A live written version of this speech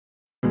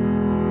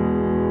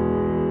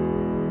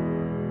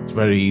it's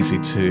very easy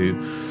to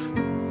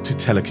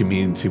tell a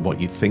community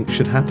what you think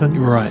should happen.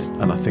 Right.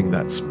 And I think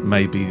that's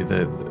maybe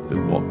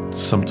what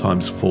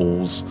sometimes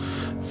falls.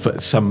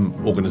 Some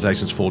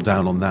organisations fall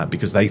down on that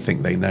because they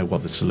think they know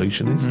what the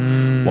solution is.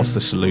 What's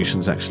the solution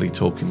is actually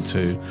talking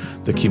to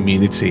the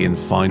community and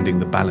finding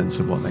the balance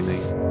of what they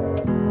need.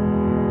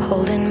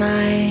 Holding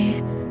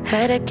my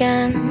head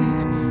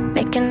again,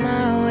 making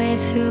my way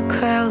through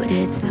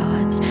crowded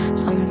thoughts.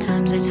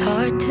 Sometimes it's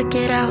hard to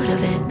get out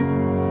of it.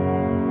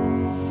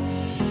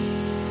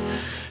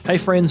 Hey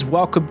friends,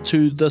 welcome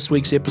to this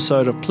week's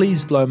episode of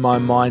Please Blow My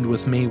Mind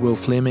with me, Will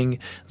Fleming.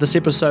 This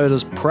episode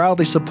is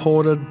proudly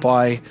supported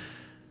by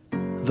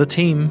the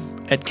team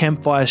at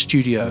Campfire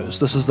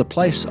Studios. This is the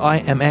place I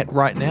am at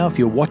right now. If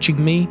you're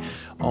watching me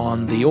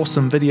on the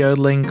awesome video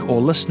link or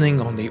listening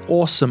on the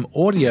awesome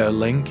audio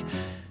link,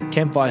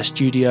 Campfire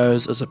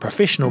Studios is a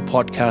professional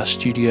podcast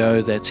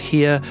studio that's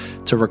here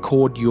to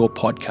record your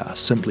podcast.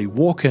 Simply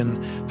walk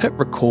in, hit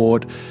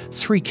record,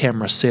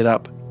 3-camera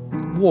setup,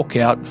 walk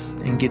out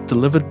and get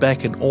delivered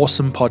back an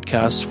awesome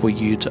podcast for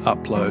you to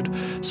upload.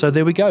 So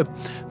there we go.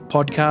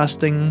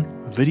 Podcasting,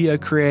 video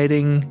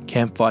creating,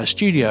 Campfire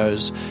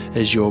Studios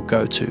is your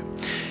go-to.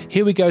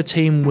 Here we go,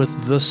 team,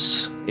 with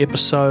this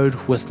episode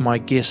with my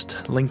guest,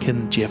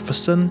 Lincoln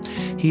Jefferson.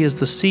 He is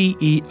the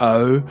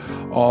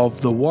CEO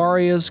of the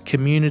Warriors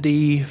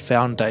Community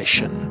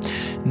Foundation.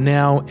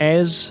 Now,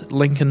 as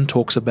Lincoln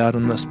talks about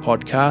in this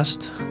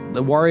podcast,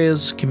 the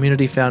Warriors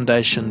Community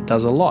Foundation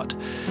does a lot.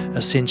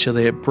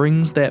 Essentially, it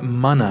brings that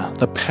mana,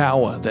 the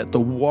power that the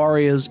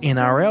Warriors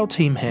NRL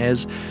team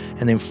has,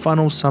 and then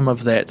funnels some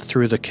of that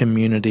through the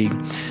community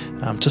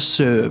to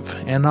serve.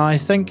 And I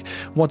think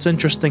what's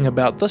interesting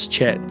about this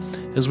chat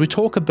is we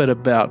talk a bit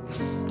about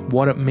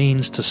what it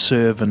means to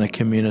serve in a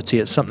community.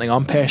 It's something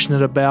I'm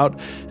passionate about.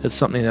 It's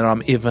something that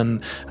I'm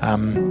even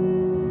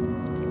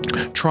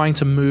trying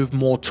to move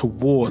more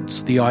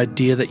towards, the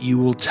idea that you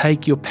will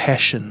take your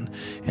passion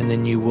and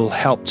then you will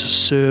help to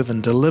serve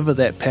and deliver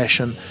that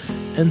passion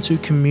into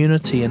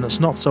community. And it's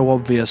not so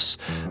obvious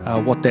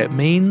what that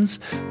means,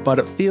 but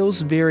it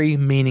feels very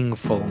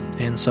meaningful.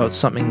 And so it's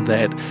something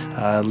that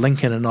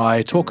Lincoln and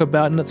I talk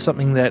about, and it's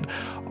something that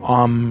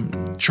I'm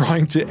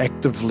trying to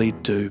actively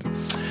do.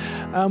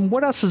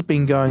 What else has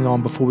been going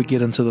on before we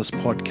get into this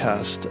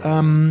podcast?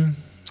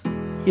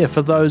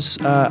 For those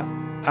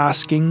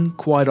asking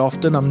quite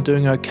often, I'm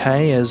doing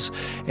okay. As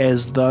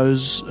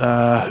those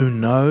who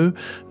know,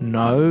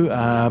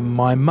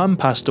 my mum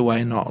passed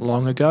away not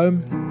long ago,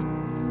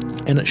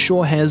 and it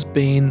sure has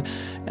been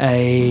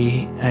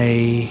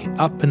a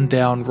up and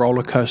down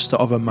roller coaster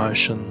of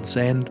emotions.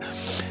 And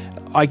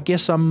I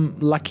guess I'm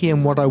lucky,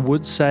 and what I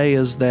would say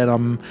is that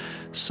I'm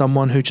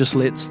someone who just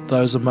lets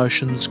those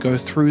emotions go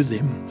through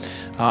them.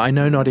 I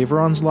know not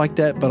everyone's like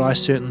that, but I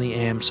certainly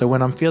am. So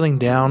when I'm feeling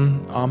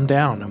down, I'm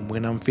down. And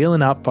when I'm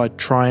feeling up, I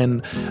try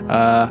and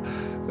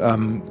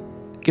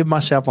give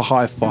myself a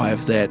high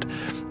five that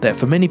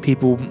for many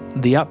people,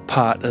 the up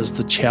part is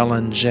the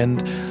challenge.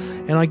 And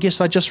I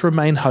guess I just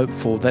remain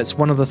hopeful. That's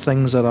one of the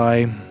things that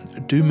I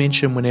do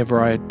mention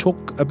whenever I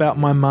talk about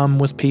my mum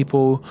with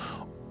people,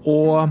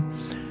 or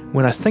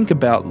when I think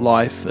about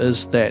life,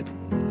 is that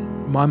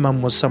my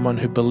mum was someone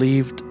who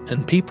believed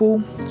in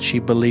people, she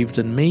believed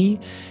in me,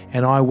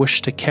 and I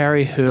wish to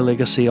carry her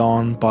legacy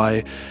on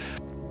by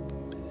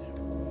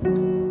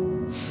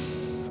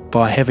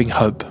having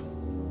hope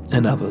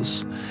in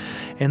others.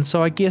 And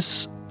so I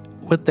guess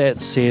with that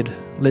said,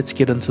 let's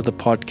get into the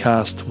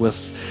podcast with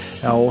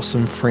our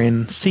awesome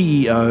friend,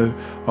 CEO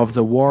of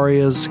the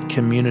Warriors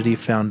Community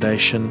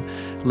Foundation,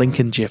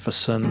 Lincoln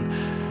Jefferson.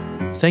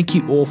 Thank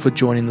you all for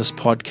joining this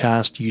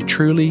podcast. You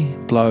truly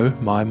blow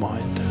my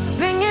mind.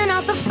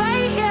 The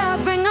fight, yeah,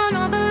 bring on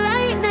all the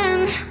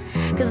lightning.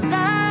 'Cause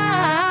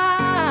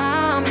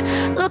I'm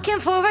looking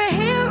for a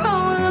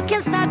hero. Look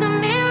inside the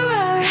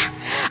mirror,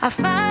 I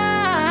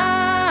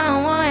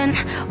found one.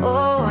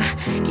 Oh,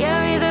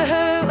 carry the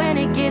hurt when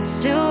it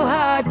gets too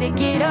hard.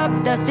 Pick it up,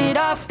 dust it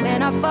off.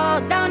 When I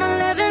fall down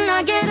 11,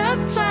 I get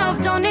up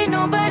 12. Don't need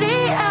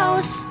nobody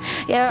else.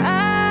 Yeah,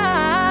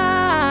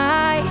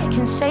 I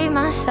can save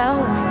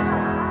myself.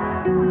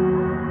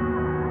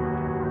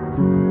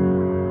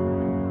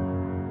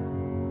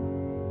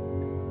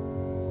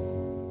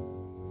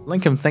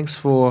 Lincoln, thanks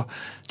for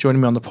joining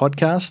me on the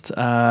podcast.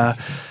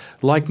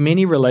 Like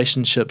many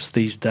relationships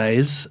these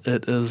days,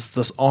 it is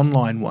this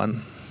online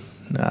one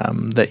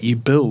that you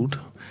build,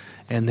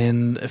 and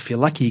then if you're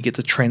lucky, you get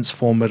to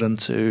transform it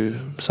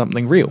into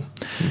something real.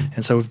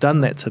 And so we've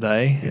done that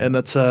today, and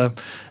it's a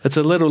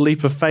little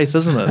leap of faith,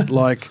 isn't it?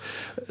 Like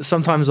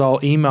sometimes I'll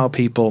email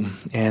people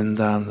and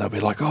they'll be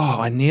like, oh,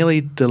 I nearly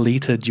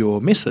deleted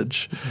your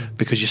message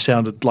because you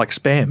sounded like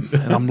spam.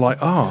 And I'm like,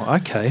 oh,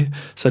 okay.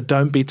 So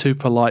don't be too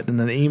polite in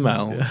an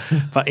email. Yeah.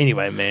 But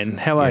anyway, man,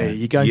 how are you?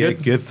 You going good?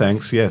 Yeah, good,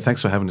 thanks. Yeah,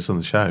 thanks for having us on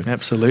the show.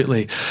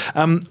 Absolutely.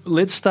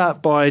 Let's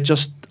start by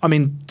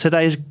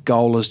today's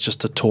goal is just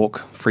to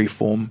talk free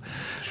form.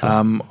 Sure.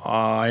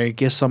 I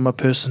guess I'm a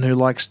person who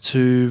likes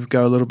to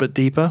go a little bit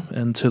deeper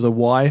into the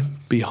why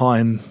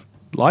behind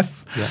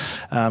life.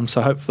 Yeah.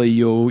 So hopefully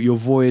you'll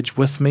voyage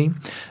with me.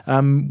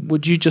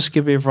 Would you just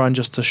give everyone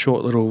just a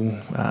short little,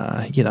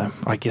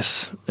 I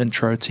guess,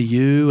 intro to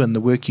you and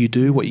the work you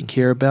do, what you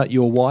care about,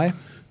 your why?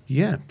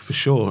 Yeah, for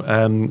sure.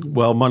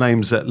 Well, my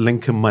name's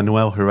Lincoln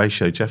Manuel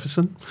Horatio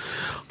Jefferson.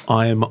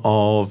 I am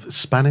of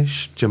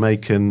Spanish,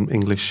 Jamaican,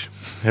 English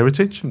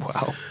heritage.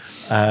 Wow.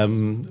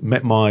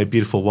 Met my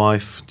beautiful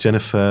wife,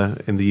 Jennifer,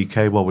 in the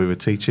UK while we were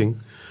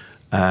teaching.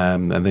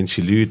 And then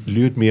she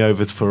lured me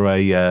over for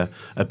a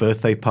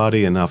birthday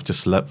party, and I've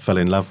just fell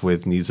in love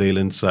with New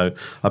Zealand. So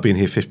I've been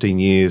here 15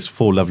 years,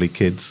 4 lovely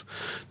kids,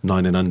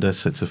 9 and under,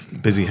 so it's a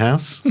busy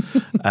house.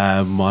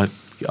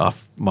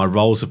 My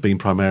roles have been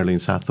primarily in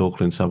South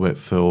Auckland, so I work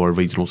for a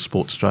regional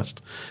sports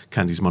trust,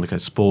 Candies Monaco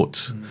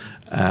Sports,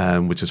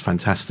 which was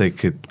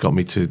fantastic. It got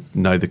me to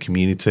know the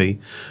community,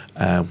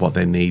 what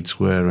their needs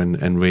were,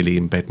 and really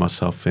embed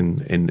myself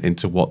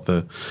into what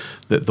the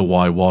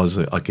why was,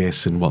 I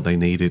guess, and what they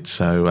needed.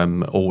 So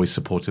I'm always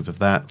supportive of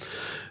that.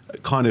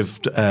 Kind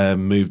of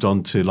moved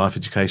on to Life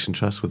Education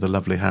Trust with the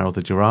lovely Harold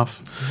the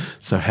Giraffe.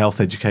 So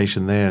health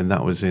education there, and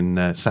that was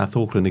in South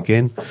Auckland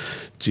again,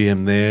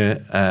 GM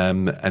there,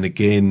 and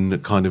again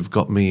kind of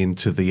got me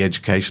into the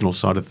educational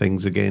side of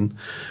things again,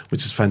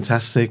 which is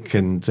fantastic,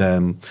 and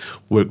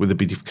worked with the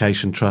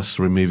Beautification Trust,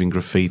 removing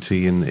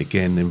graffiti, and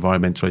again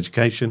environmental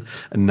education,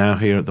 and now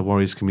here at the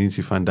Warriors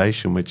Community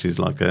Foundation, which is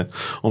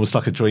almost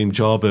like a dream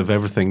job of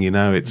everything.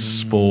 It's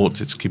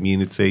sport, it's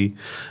community,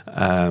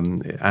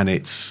 and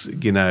it's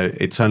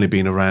it's only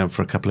been around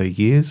for a couple of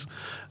years,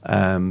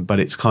 but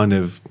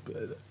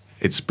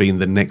it's been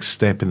the next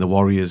step in the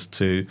Warriors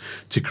to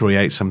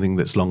create something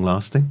that's long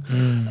lasting,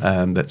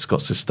 that's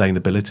got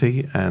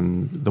sustainability.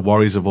 And the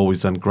Warriors have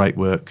always done great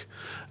work,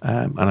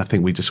 and I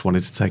think we just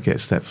wanted to take it a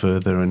step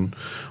further. And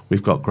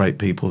we've got great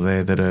people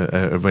there that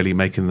are really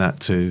making that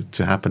to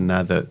happen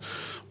now that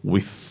we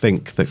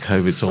think that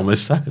COVID's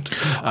almost out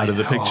of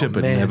the picture,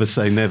 but man. Never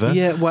say never.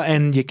 Yeah, well,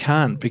 and you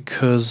can't,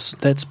 because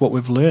that's what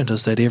we've learned,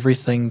 is that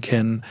everything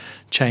can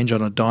change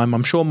on a dime.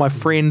 I'm sure my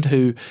friend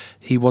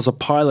he was a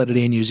pilot at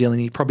Air New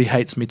Zealand, he probably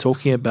hates me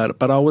talking about it,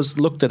 but I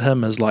looked at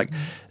him as like,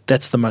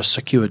 that's the most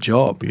secure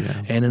job.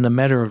 Yeah. And in a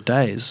matter of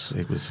days,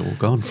 It was all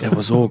gone. It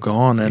was all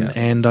gone.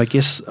 And I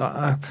guess,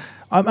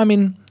 I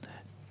mean,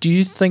 do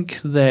you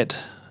think that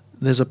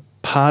there's a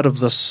part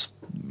of this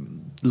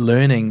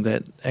learning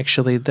that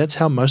actually that's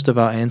how most of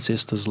our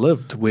ancestors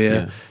lived,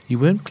 where you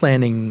weren't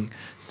planning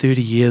 30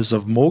 years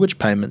of mortgage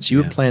payments, you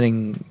were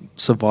planning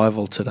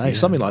survival today,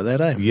 something like that,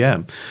 eh?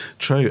 Yeah,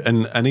 true.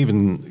 And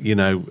even,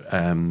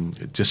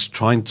 just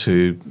trying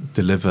to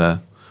deliver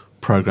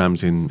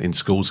programs in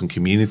schools and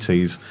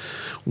communities,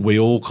 we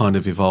all kind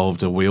of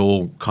evolved, or we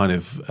all kind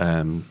of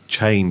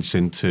changed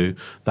into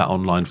that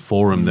online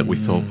forum that we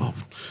thought,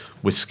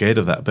 we're scared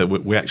of that, but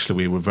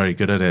we were very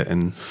good at it,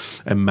 and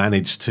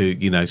managed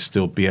to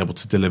still be able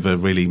to deliver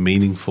really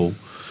meaningful,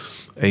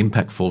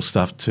 impactful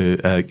stuff to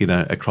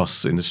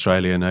across in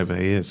Australia and over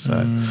here.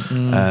 So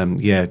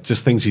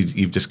just things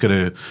you've just got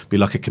to be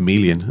like a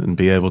chameleon and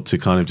be able to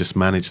kind of just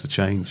manage the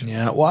change.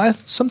 Yeah, well,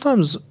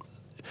 sometimes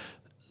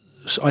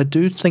I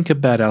do think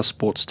about our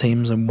sports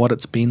teams and what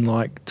it's been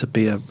like to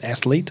be an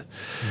athlete,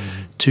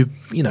 to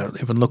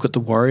even look at the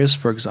Warriors,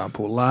 for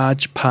example,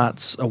 large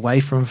parts away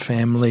from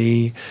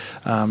family,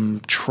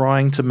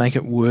 trying to make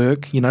it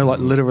work,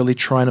 literally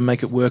trying to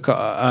make it work,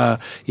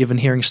 even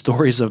hearing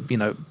stories of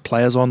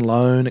players on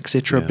loan,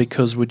 etc.,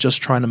 because we're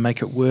just trying to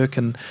make it work.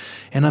 And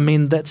I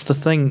mean, that's the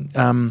thing,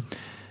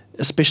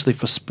 especially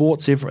for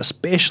sports,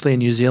 especially in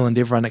New Zealand,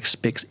 everyone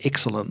expects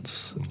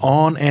excellence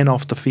on and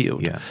off the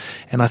field. Yeah.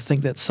 And I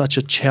think that's such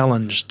a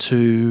challenge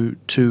to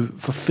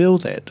fulfill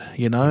that,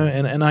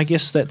 and I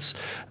guess that's,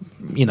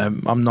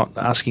 I'm not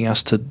asking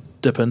us to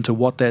dip into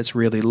what that's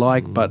really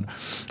like, but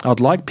I'd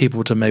like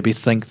people to maybe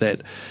think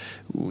that,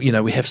 we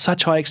have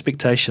such high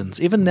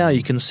expectations. Even now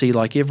you can see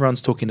like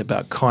everyone's talking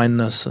about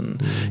kindness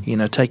and,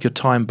 take your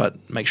time, but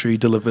make sure you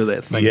deliver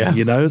that thing. Yeah.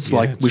 It's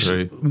like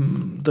true.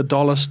 The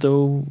dollar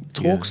still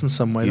talks in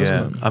some way,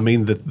 doesn't it? I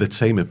mean, the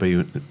team have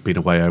been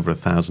away over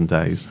 1,000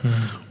 days.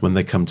 When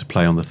they come to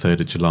play on the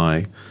 3rd of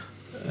July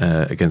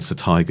against the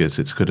Tigers,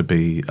 I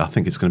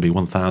think it's going to be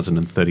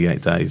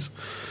 1,038 days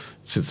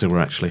since they were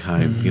actually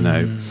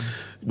home.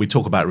 We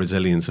talk about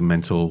resilience and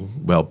mental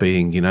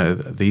well-being.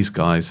 These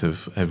guys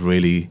have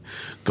really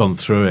gone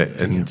through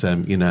it, and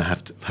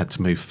had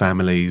to move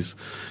families,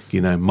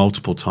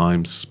 multiple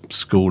times,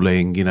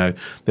 schooling.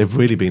 They've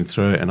really been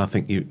through it, and I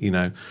think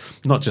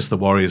not just the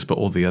Warriors, but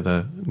all the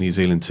other New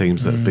Zealand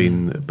teams that have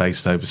been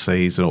based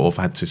overseas or have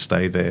had to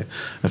stay there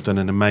have done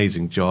an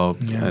amazing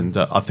job. Yeah. And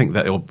I think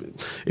that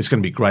it's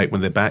going to be great when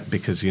they're back,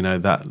 because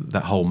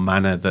that whole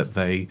manner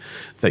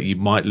that you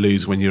might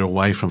lose when you're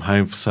away from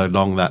home for so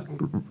long, that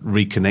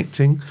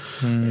reconnecting,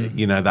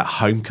 that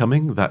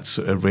homecoming, that's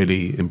a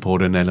really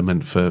important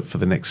element for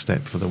the next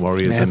step for the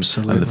Warriors and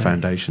the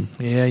foundation.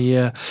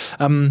 Yeah.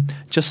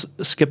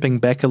 Just skipping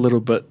back a little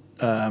bit,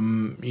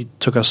 you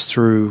took us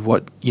through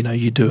what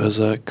you do as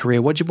a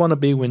career. What did you want to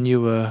be when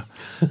you were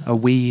a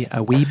wee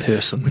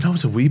person? When I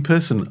was a wee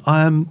person,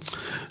 a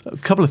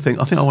couple of things.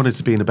 I think I wanted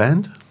to be in a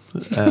band.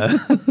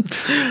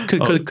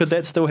 Could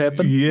that still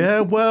happen?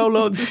 Yeah,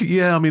 well,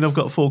 yeah. I mean, I've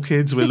got 4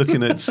 kids. We're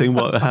looking at seeing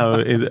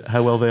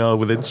how well they are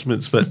with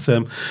instruments. But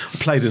I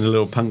played in a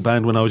little punk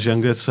band when I was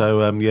younger,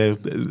 so yeah,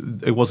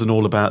 it wasn't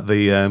all about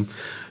the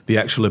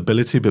actual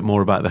ability, but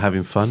more about the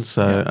having fun.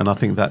 So, and I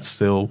think that's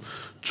still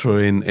true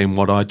in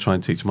what I try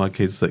and teach my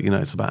kids, that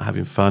it's about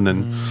having fun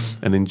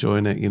and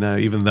enjoying it.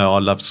 Even though I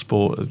love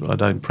sport, I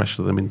don't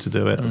pressure them into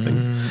do it. I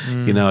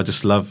think I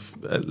just love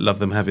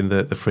them having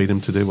the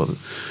freedom to do what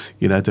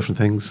different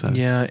things. So.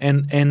 Yeah,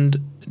 and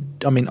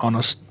I mean,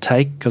 honest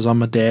take, because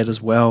I'm a dad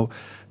as well.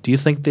 Do you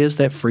think there's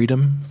that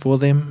freedom for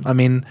them? I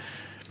mean,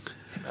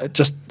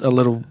 just a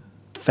little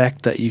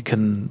fact that you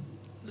can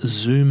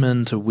zoom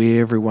into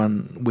where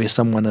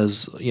someone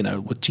is,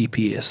 with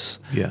GPS.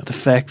 Yeah. The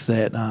fact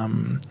that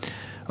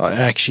I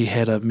actually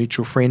had a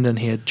mutual friend in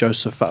here,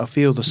 Joseph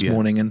Field, this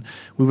morning, and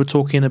we were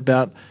talking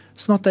about,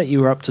 it's not that you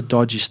were up to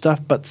dodgy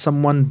stuff, but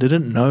someone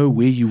didn't know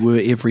where you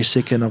were every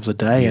second of the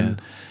day. And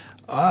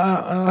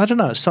I don't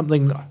know, it's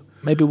something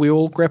maybe we're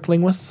all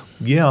grappling with.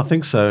 Yeah, I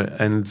think so.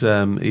 And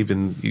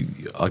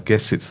I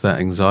guess it's that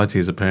anxiety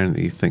as a parent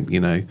that you think, you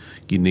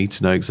need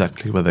to know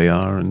exactly where they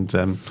are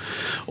and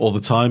all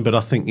the time. But I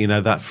think,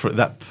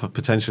 that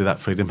potentially that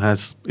freedom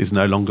is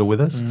no longer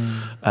with us.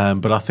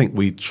 But I think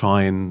we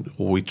try and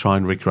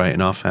recreate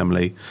in our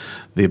family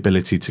the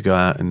ability to go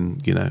out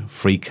and,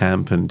 free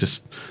camp and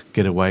just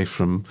get away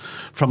from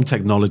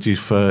technology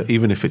for,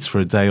 even if it's for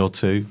a day or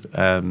two,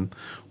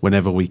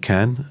 whenever we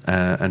can,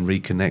 and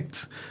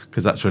reconnect,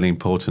 because that's really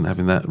important,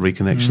 having that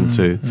reconnection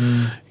to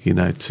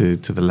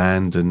the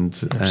land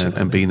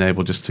and being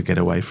able just to get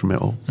away from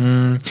it all.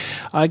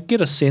 I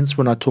get a sense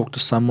when I talk to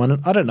someone,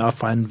 and I don't know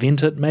if I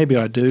invent it, maybe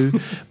I do,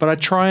 but I'm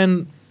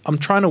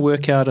trying to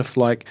work out if,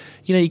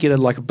 you get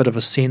a bit of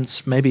a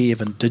sense, maybe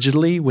even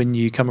digitally, when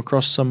you come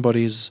across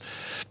somebody's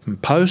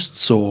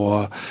posts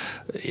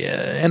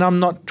and I'm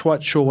not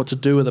quite sure what to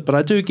do with it, but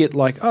I do get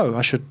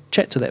I should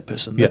chat to that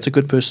person. That's a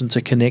good person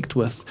to connect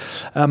with.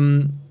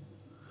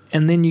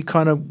 And then you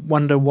kind of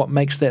wonder what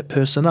makes that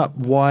person up.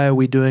 Why are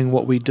we doing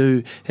what we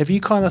do? Have you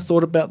kind of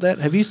thought about that?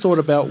 Have you thought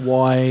about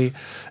why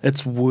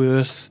it's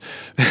worth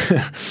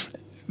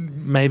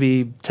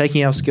maybe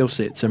taking our skill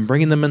sets and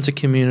bringing them into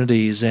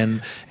communities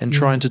and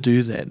trying to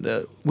do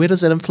that? Where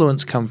does that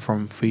influence come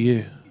from for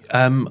you?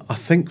 I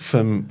think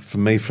for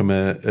me, from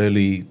an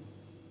early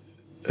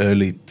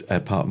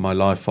part of my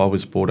life, I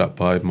was brought up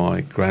by my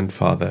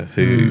grandfather,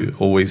 who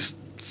always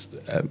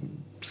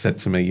said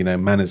to me,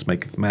 manners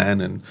maketh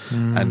man,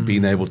 and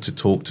being able to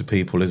talk to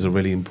people is a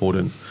really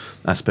important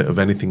aspect of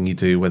anything you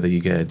do, whether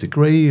you get a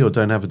degree or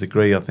don't have a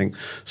degree. I think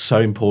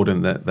so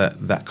important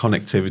that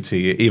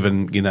connectivity,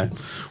 even,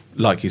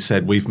 like you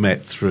said, we've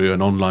met through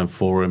an online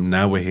forum.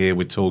 Now we're here,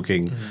 we're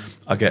talking.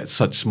 I get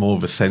such more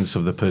of a sense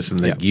of the person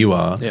that you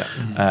are.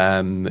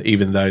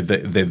 Even though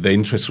the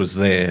interest was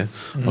there,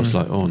 I was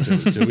like,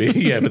 do we?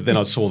 Yeah, but then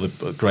I saw the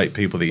great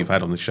people that you've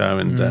had on the show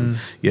and,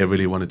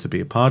 really wanted to be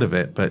a part of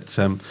it. But,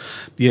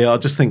 I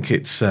just think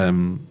it's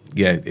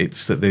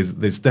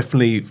there's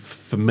definitely,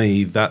 for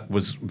me, that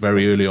was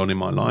very early on in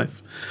my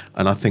life.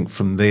 And I think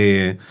from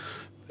there,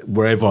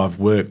 wherever I've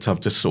worked, I've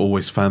just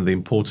always found the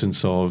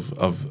importance of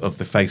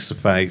the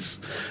face-to-face,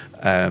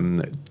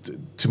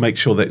 to make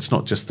sure that it's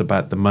not just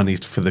about the money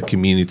for the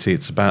community.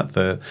 It's about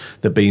the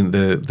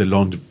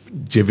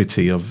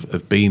longevity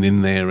of being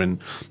in there and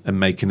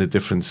making a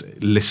difference,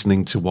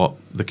 listening to what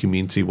the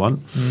community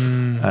want.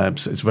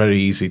 So it's very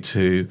easy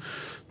to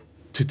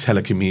tell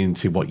a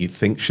community what you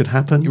think should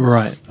happen,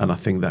 right? And I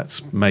think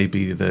that's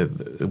maybe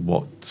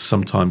what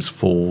sometimes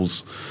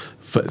falls.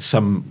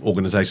 Some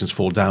organisations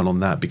fall down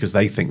on that because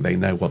they think they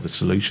know what the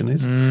solution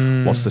is.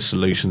 What's the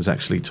solution's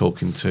actually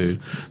talking to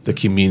the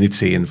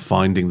community and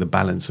finding the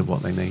balance of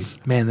what they need.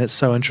 Man, that's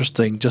so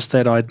interesting. Just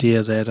that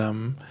idea that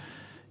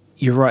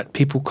you're right,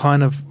 people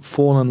kind of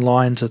fall in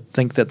line to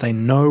think that they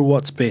know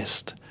what's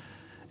best.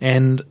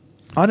 And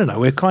I don't know,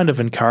 we're kind of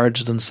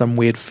encouraged in some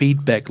weird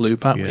feedback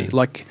loop, aren't we?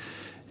 Like,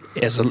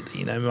 as a,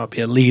 might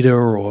be a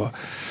leader or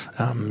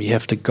you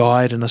have to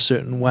guide in a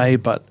certain way,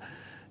 but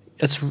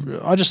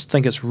I just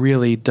think it's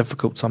really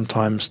difficult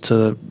sometimes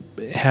to,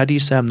 how do you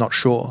say I'm not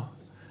sure,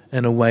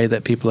 in a way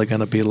that people are going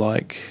to be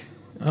like,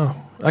 oh,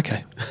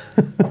 okay.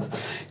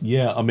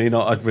 Yeah, I mean,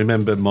 I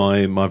remember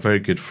my very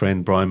good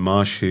friend Brian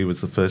Marsh, who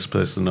was the first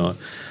person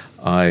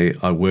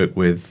I worked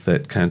with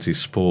at County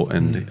Sport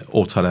and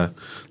Otara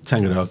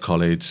Tangaroa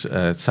College,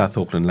 South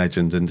Auckland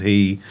legend, and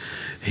he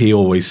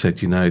always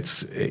said,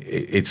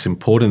 it's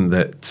important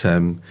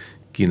that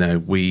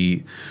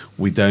we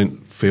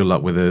don't feel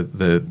like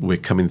we're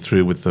coming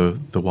through with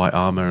the white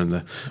armour and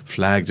the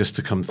flag just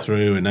to come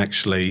through and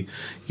actually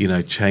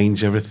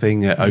change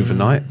everything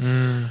overnight.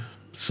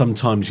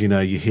 sometimes, you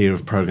hear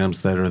of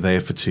programs that are there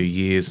for 2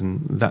 years,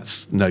 and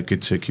that's no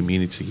good to a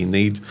community. You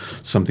need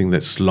something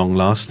that's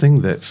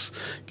long-lasting, that's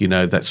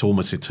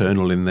almost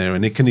eternal in there,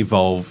 and it can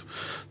evolve.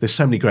 There's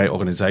so many great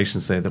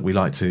organisations there that we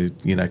like to,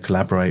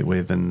 collaborate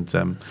with,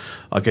 and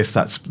I guess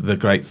that's the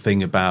great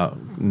thing about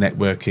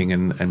networking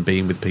and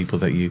being with people,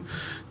 that you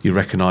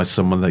recognise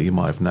someone that you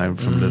might have known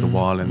from a little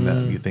while, and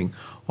that you think,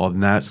 oh,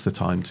 now it's the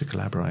time to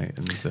collaborate.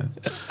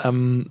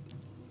 And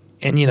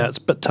it's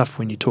a bit tough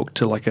when you talk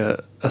to like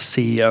a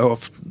CEO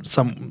of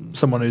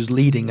someone who's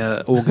leading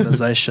an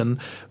organisation.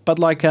 But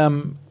like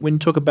when you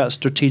talk about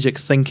strategic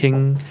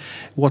thinking,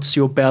 what's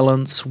your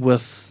balance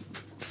with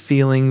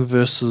feeling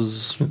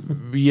versus,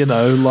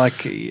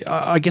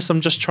 I guess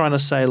I'm just trying to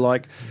say,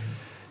 like,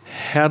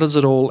 how does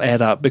it all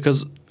add up?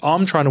 Because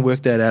I'm trying to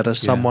work that out as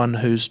someone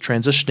who's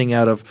transitioning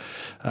out of,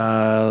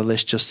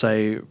 let's just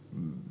say,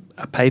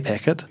 a pay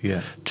packet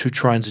to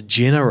trying to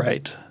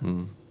generate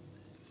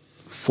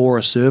for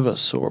a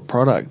service or a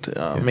product.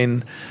 I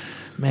mean,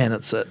 man,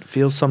 it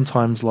feels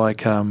sometimes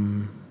like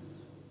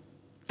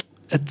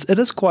it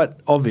is quite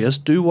obvious.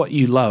 Do what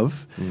you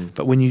love,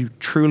 but when you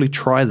truly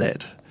try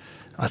that,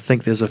 I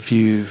think there's a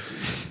few.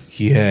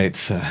 Yeah,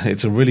 it's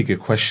a really good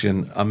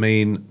question. I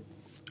mean,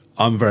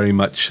 I'm very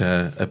much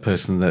a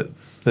person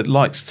that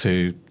likes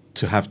to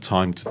have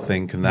time to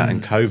think, and that.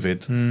 And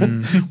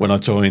COVID, when I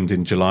joined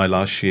in July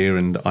last year,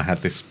 and I had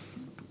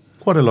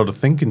quite a lot of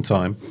thinking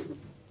time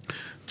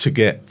to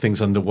get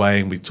things underway,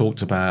 and we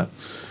talked about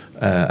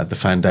at the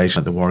foundation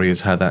at the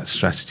Warriors how that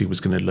strategy was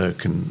going to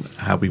look, and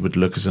how we would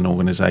look as an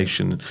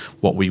organisation,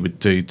 what we would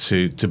do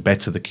to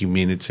better the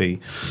community,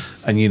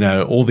 and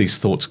all these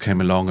thoughts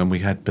came along, and we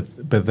had.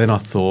 But then I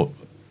thought,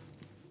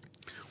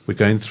 we're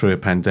going through a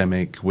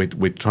pandemic.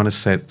 We're trying to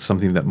set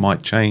something that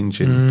might change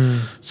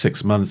in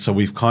 6 months. So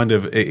we've kind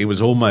of. It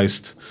was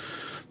almost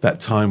that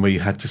time where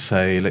you had to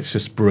say, let's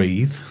just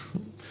breathe.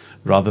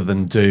 Rather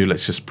than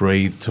let's just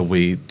breathe till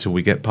we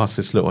get past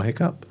this little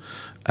hiccup,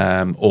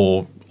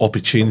 or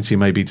opportunity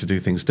maybe to do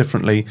things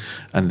differently,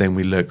 and then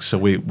we look. So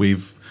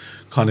we've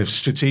kind of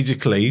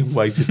strategically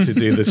waited to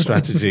do the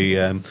strategy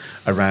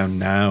around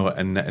now,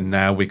 and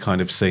now we're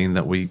kind of seeing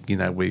that we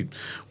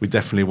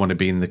definitely want to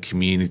be in the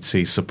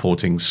community,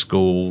 supporting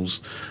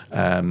schools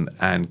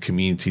and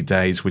community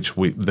days, which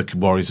the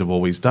Warriors have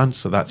always done.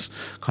 So that's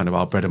kind of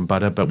our bread and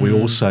butter. But we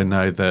also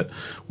know that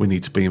we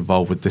need to be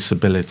involved with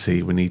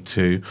disability. We need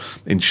to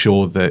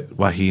ensure that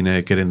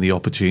Wahine get in the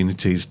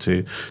opportunities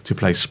to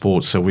play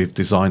sports. So we've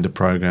designed a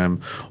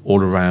program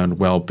all around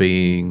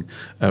well-being,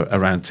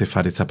 around Te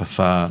Whare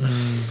Tapawha,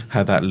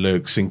 how that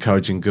looks,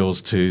 encouraging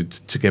girls to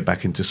get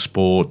back into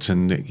sport,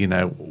 and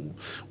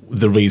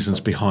the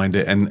reasons behind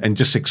it, and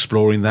just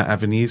exploring that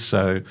avenue.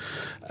 So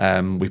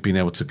we've been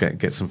able to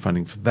get some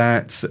funding for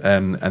that,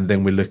 and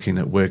then we're looking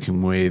at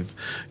working with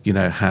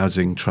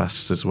housing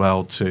trusts as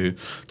well to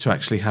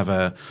actually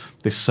have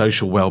this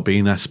social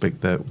well-being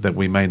aspect that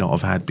we may not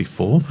have had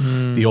before.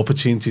 The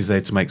opportunities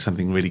there to make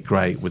something really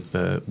great with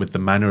the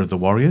manor of the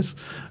Warriors,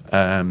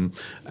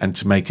 and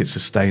to make it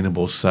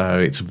sustainable. So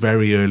it's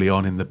very early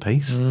on in the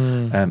piece,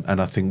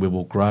 and I think we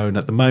will grow. And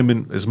at the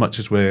moment, as much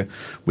as we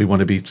want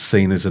to be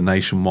seen as a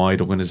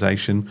nationwide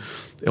organisation,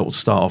 it will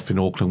start off in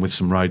Auckland with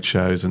some road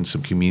shows and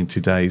some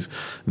community days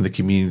in the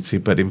community.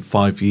 But in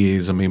 5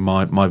 years, I mean,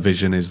 my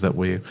vision is that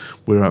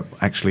we're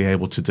actually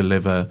able to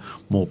deliver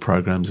more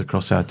programs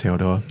across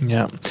Aotearoa.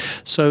 Yeah.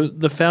 So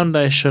the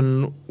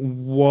foundation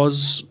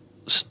was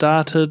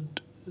started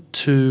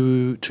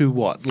to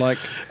what? Like,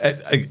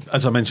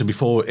 as I mentioned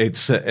before,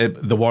 it's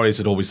the Warriors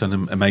had always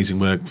done amazing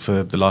work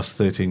for the last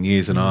 13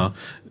 years, and our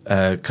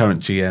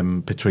current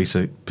GM Patrice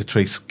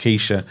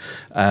Keisha,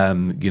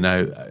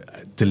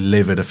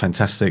 delivered a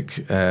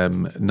fantastic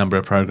number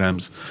of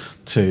programs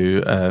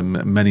to a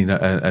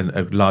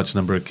large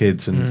number of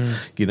kids, and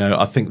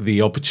I think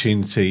the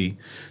opportunity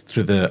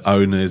through the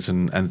owners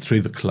and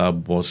through the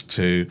club was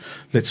to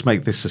let's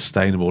make this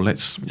sustainable.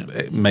 Let's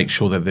make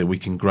sure that we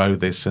can grow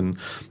this, and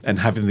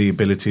having the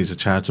ability as a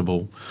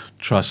charitable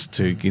trust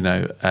to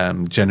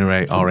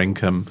generate our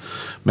income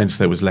meant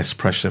there was less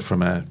pressure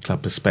from a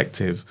club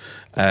perspective,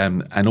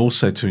 and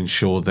also to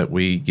ensure that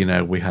we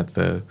had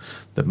the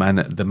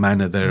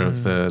manner there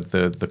of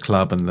the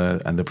club and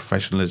the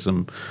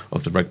professionalism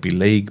of the rugby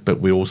league, but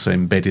we also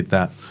embedded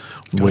that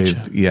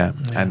with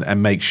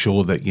and make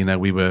sure that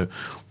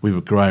we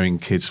were growing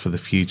kids for the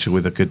future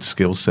with a good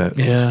skill set.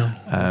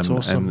 That's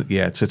awesome.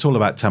 And so it's all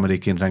about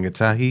tamariki and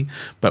rangatahi,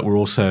 but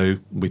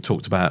we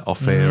talked about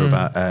off air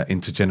about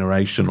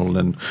intergenerational,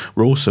 and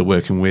we're also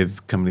working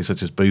with companies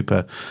such as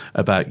Bupa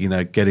about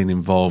getting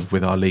involved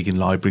with our League in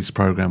Libraries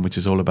program, which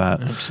is all about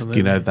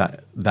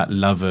that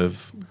love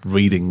of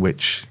reading,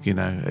 which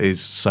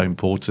is so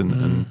important,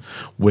 and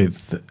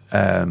with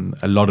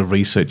a lot of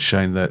research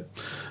showing that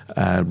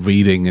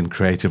reading and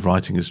creative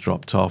writing has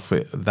dropped off.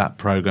 That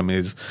program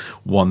is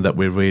one that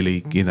we're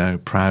really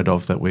proud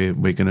of, that we're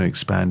going to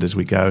expand as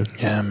we go.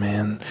 Yeah,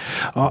 man.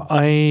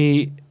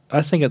 I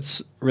think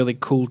it's really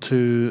cool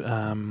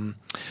to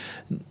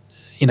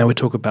we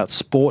talk about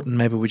sport and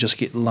maybe we just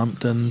get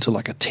lumped into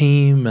like a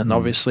team, and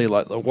obviously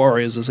like the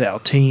Warriors is our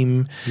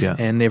team,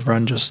 and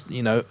everyone just,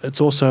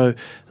 it's also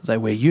they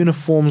wear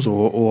uniforms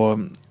or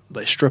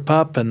they strip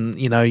up, and,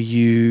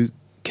 you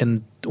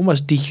can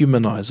almost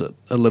dehumanize it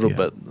a little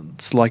bit.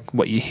 It's like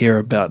what you hear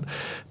about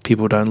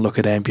people don't look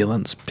at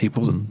ambulance,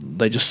 people,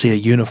 they just see a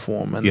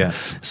uniform. And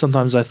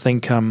sometimes I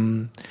think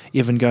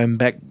even going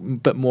back a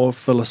bit more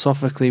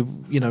philosophically,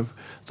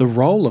 the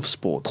role of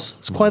sports,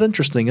 it's quite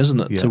interesting, isn't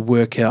it, to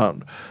work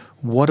out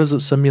what is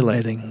it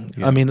simulating.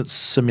 I mean, it's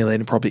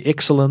simulating probably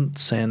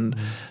excellence, and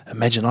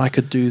imagine I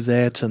could do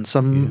that, and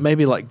some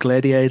maybe like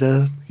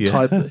gladiator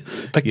type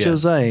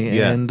pictures,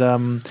 and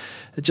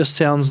it just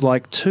sounds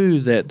like too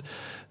that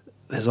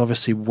there's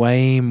obviously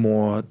way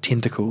more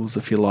tentacles,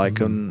 if you like,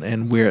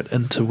 and where it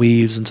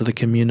interweaves into the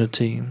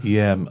community.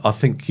 Yeah, I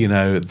think,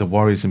 the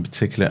Warriors in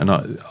particular, and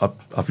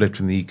I've lived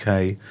in the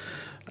UK,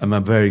 I'm a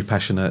very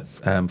passionate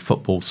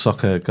football,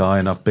 soccer guy,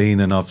 and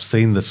I've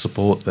seen the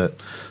support that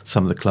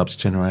some of the clubs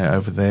generate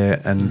over there,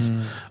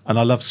 and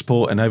I love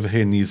sport, and over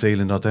here in New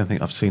Zealand, I don't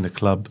think I've seen a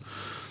club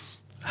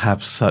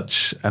have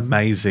such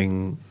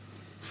amazing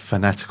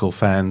fanatical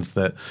fans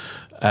that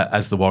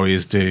as the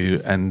Warriors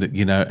do, and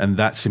and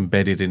that's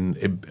embedded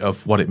in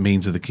of what it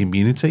means to the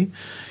community.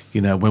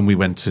 When we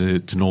went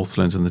to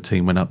Northlands and the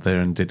team went up there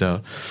and did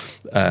a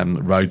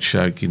road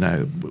show,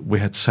 we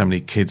had so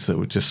many kids that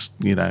were just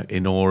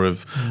in awe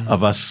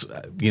of us.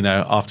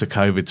 After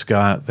COVID, to go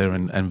out there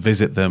and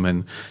visit them,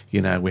 and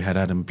we had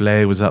Adam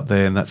Blair was up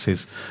there, and that's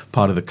his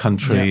part of the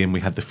country, and we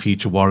had the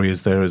Future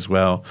Warriors there as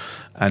well.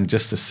 And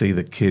just to see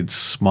the kids'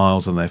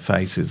 smiles on their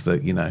faces,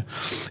 that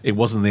it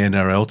wasn't the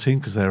NRL team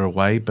because they're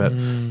away, but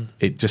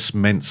it just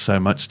meant so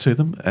much to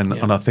them.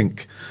 And I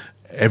think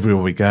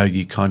everywhere we go,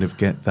 you kind of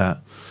get that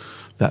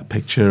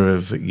picture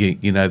of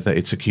that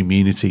it's a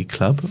community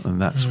club, and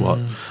that's what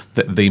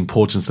the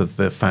importance of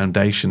the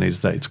foundation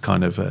is. That it's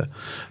kind of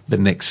the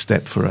next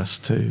step for us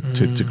to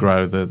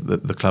grow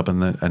the club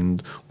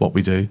and what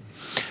we do.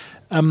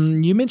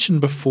 You mentioned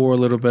before a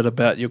little bit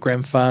about your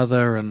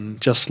grandfather and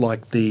just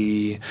like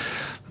the,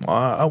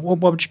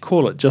 what would you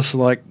call it? Just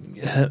like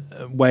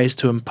ways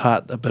to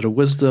impart a bit of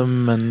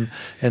wisdom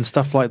and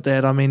stuff like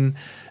that. I mean,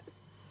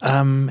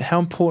 how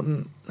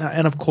important,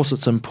 and of course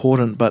it's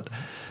important, but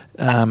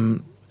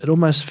it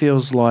almost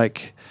feels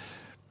like,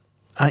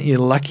 aren't you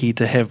lucky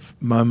to have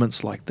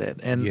moments like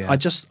that? And I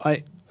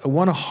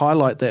want to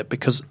highlight that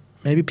because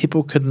maybe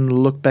people can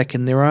look back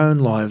in their own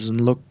lives and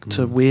look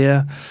to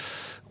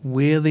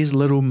where these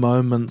little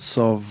moments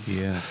of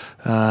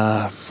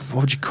what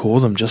would you call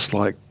them, just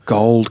like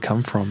gold,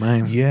 come from,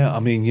 eh? Yeah, I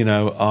mean,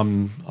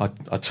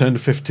 I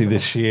turned 50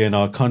 this year, and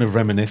I kind of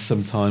reminisce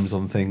sometimes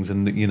on things,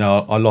 and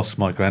I lost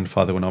my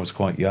grandfather when I was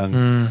quite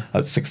young,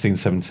 at 16,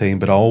 17,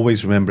 but I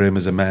always remember him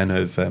as a man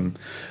of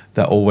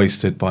that always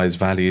stood by his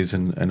values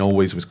and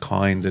always was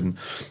kind, and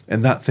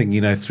that thing,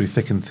 through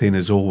thick and thin,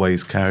 has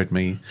always carried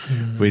me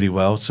really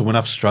well. So when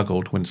I've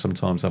struggled, when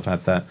sometimes I've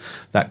had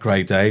that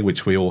grey day,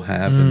 which we all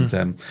have,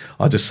 and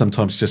I just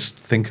sometimes just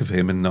think of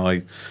him, and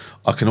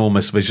I can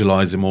almost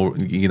visualise him, or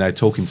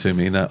talking to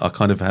me, and I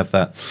kind of have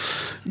that.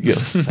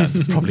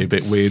 Sounds probably a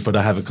bit weird, but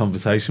I have a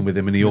conversation with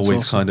him, and he That's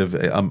always awesome.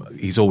 kind of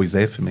he's always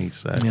there for me.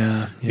 So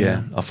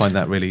yeah, I find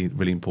that really,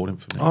 really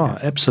important for me. Oh,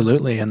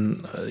 absolutely,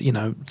 and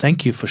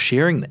thank you for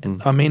sharing that.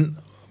 I mean,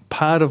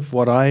 part of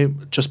what I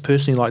just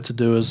personally like to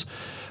do is,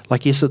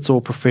 like, yes, it's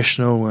all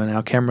professional and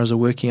our cameras are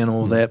working and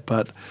all that,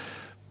 but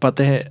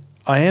I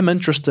am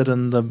interested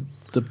in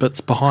the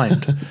bits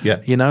behind.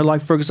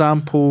 Like, for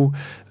example,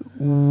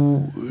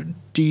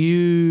 do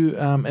you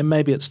and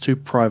maybe it's too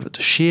private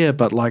to share,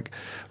 but like,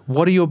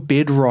 what are your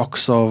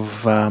bedrocks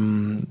of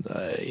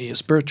a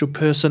spiritual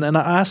person? And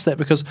I ask that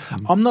because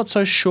I'm not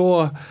so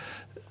sure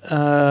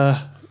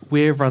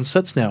where everyone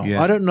sits now.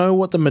 I don't know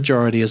what the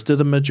majority is. Do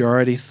the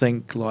majority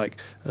think like,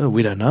 oh,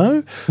 we don't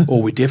know,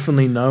 or we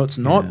definitely know it's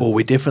not, or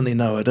we definitely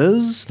know it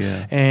is?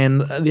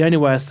 And the only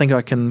way I think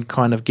I can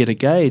kind of get a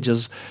gauge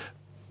is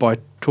by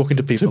talking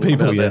to people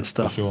about that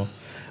stuff. For sure.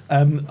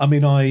 I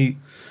mean, I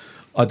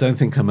don't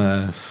think I'm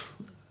a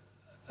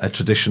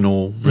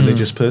traditional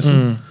religious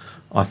person.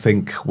 I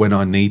think when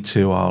I need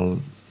to,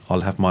 I'll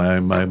have my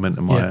own moment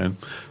and my own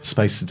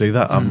space to do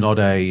that. I'm not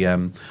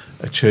a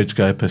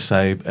churchgoer per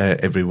se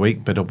every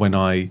week, but when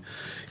I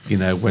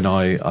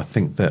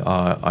think that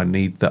I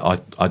need that,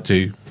 I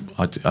do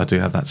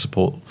have that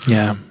support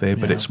there,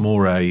 but it's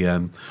more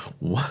a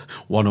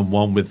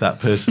one-on-one with that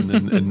person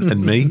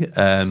and me,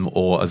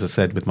 or as I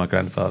said, with my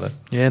grandfather.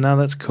 Yeah, no,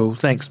 that's cool.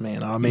 Thanks,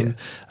 man. I mean,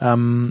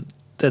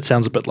 that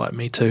sounds a bit like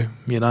me too,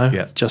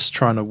 just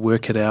trying to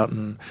work it out,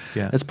 and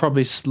it's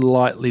probably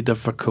slightly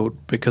difficult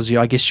because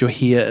I guess you're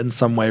here in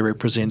some way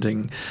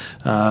representing,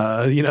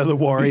 the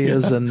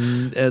Warriors,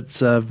 and it's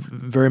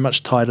very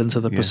much tied into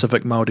the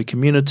Pacific Māori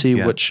community,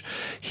 which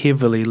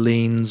heavily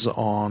leans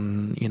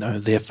on,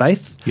 their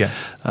faith.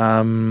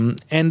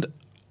 And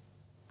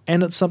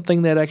it's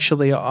something that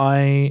actually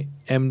I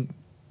am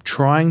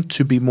trying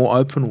to be more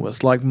open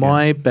with. Like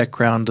my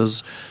background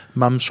is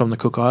mum's from the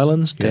Cook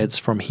Islands, dad's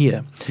from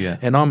here. Yeah.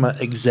 And I'm an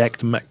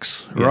exact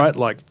mix, right?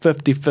 Like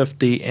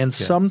 50-50. And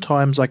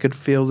sometimes I could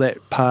feel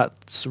that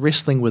parts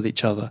wrestling with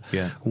each other.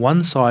 Yeah.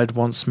 One side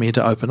wants me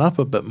to open up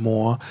a bit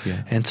more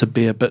and to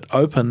be a bit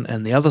open,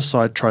 and the other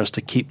side tries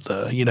to keep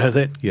the,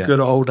 that good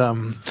old, I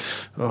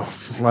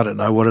don't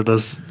know what it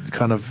is,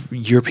 kind of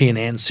European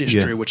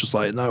ancestry, which is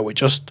like, no, we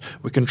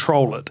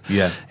control it.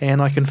 Yeah.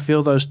 And I can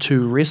feel those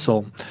two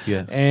wrestle.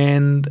 Yeah.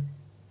 And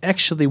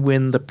actually,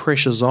 when the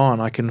pressure's on,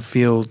 I can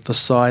feel the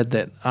side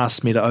that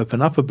asks me to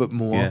open up a bit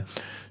more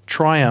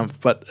triumph.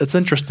 But it's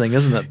interesting,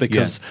 isn't it?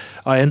 Because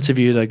I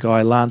interviewed a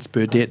guy, Lance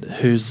Burdett,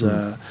 who's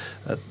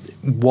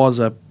was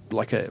a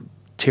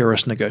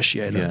terrorist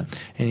negotiator,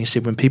 and he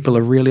said when people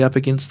are really up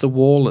against the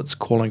wall, it's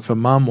calling for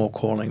mum or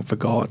calling for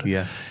God.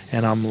 Yeah.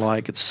 And I'm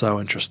like, it's so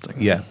interesting.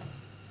 Yeah.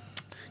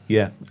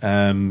 Yeah,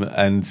 and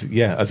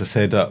as I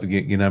said,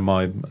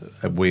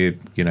 we're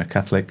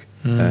Catholic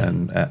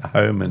at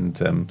home,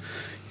 and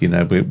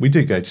we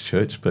do go to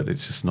church, but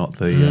it's just not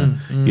the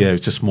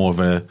it's just more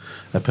of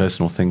a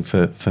personal thing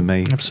for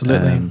me.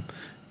 Absolutely,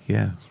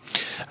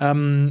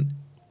 And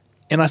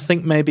I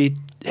think maybe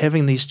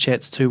having these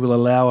chats too will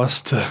allow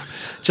us to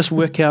just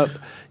work out,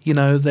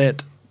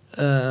 that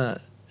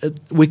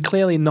we're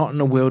clearly not in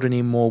a world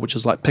anymore which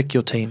is like pick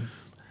your team.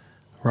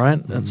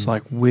 Right? It's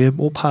like we're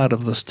all part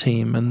of this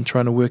team and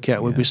trying to work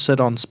out where we sit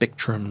on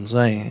spectrums,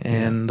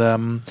 And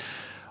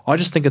I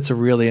just think it's a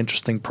really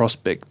interesting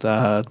prospect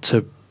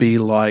to be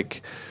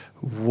like,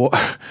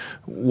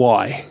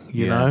 why,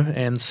 you know?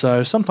 And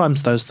so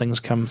sometimes those things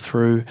come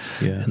through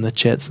in the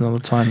chats, and other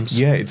times.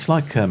 Yeah, it's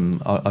like,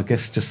 I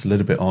guess just a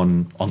little bit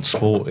on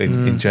sport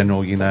in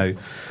general,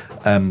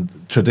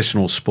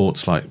 traditional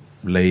sports like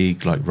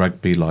league, like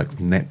rugby, like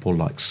netball,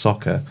 like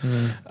soccer,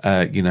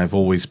 have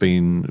always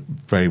been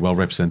very well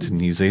represented in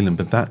New Zealand.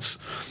 But that's,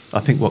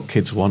 I think, what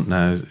kids want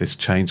now is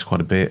changed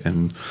quite a bit,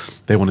 and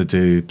they want to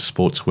do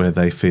sports where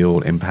they feel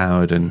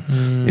empowered and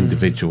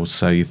individuals.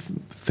 So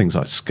things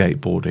like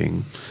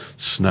skateboarding,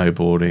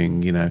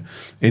 snowboarding,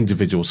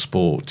 individual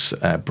sports,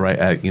 I'd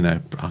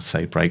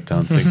say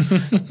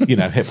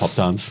breakdancing, hip hop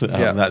dance.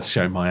 That's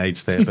showing my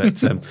age there,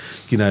 but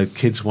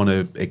kids want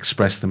to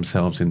express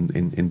themselves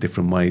in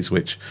different ways,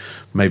 which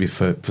maybe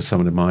for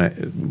someone of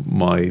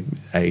my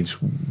age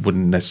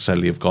wouldn't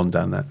necessarily have gone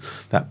down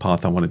that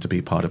path. I wanted to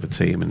be part of a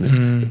team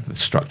and the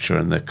structure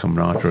and the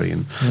camaraderie,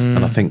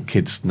 and I think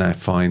kids now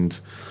find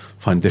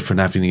different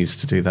avenues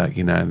to do that,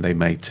 and they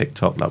may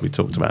TikTok like we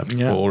talked about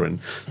before,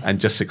 and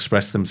just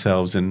express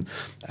themselves and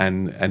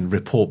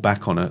report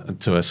back on it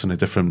to us in a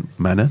different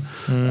manner.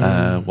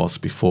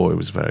 Whilst before it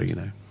was very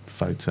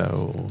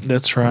photo. Or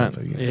that's right.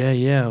 Whatever,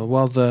 yeah.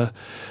 Well, the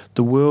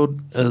world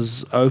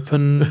is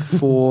open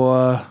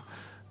for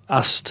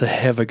us to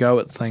have a go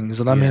at things,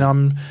 and I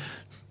mean,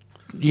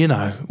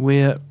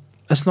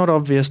 it's not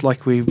obvious,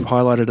 like we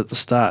highlighted at the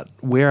start.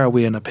 Where are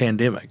we in a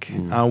pandemic?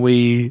 Are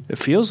we? It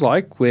feels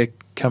like we're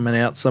coming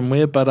out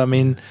somewhere, but I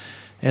mean,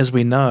 as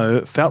we know,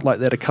 it felt like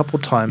that a couple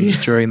times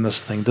during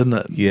this thing, didn't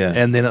it? Yeah.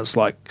 And then it's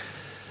like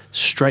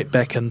straight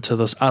back into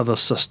this other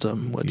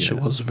system, which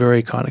was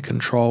very kind of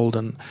controlled,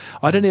 and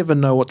I didn't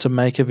even know what to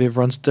make of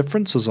everyone's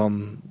differences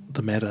on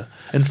the matter.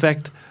 In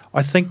fact,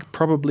 I think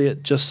probably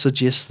it just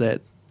suggests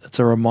that it's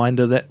a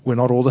reminder that we're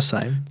not all the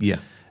same. Yeah.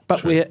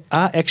 But we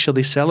are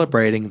actually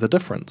celebrating the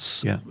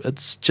difference. Yeah.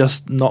 It's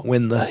just not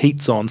when the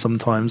heat's on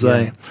sometimes,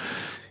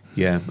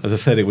 Yeah, as I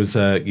said, it was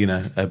a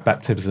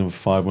baptism of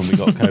fire when we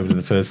got COVID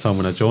the first time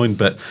when I joined.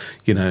 But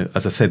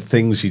as I said,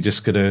 things you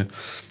just gotta.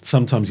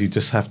 Sometimes you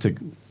just have to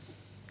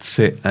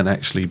sit and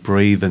actually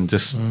breathe and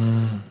just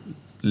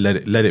let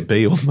it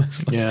be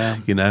almost.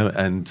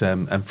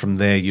 And from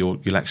there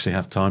you'll actually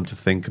have time to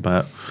think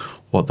about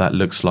what that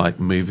looks like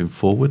moving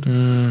forward.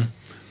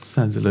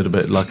 Sounds a little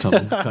bit like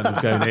I'm kind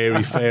of going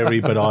airy-fairy,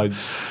 but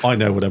I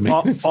know what I mean.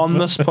 On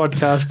this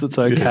podcast, it's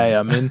okay.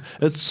 I mean,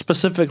 it's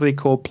specifically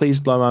called Please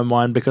Blow My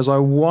Mind because I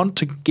want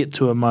to get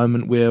to a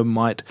moment where it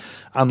might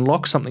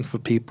unlock something for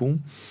people.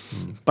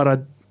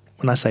 But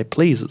when I say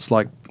please, it's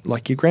like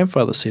your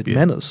grandfather said,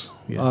 manners.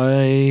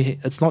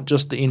 It's not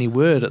just any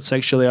word. It's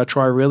actually, I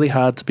try really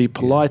hard to be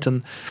polite,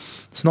 and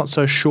it's not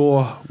so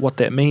sure what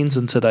that means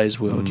in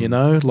today's world,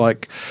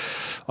 Like,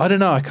 I don't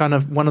know,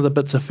 one of the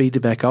bits of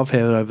feedback I've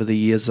had over the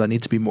years is I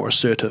need to be more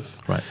assertive.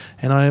 Right.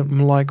 And I'm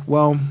like,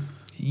 well,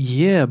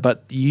 yeah,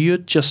 but you're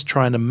just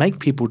trying to make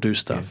people do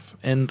stuff.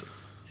 And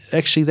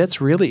actually, that's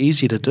really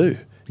easy to do.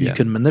 You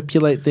can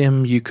manipulate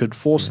them, you could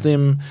force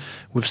them.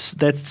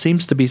 That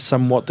seems to be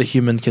somewhat the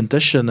human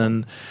condition,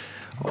 and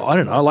I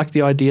don't know, I like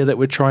the idea that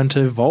we're trying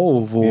to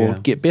evolve or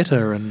get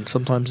better, and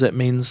sometimes that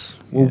means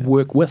we'll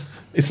work with.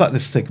 It's like the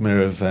stigma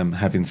of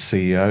having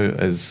CEO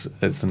as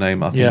the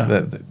name. I think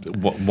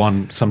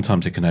that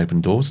sometimes it can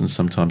open doors and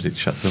sometimes it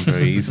shuts them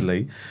very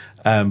easily.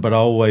 But I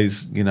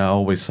always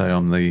say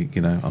I'm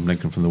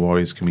Lincoln from the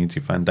Warriors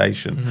Community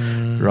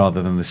Foundation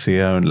rather than the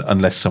CEO,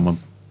 unless someone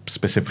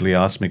specifically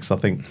asks me, because I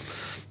think,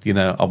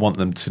 I want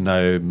them to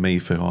know me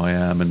for who I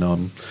am,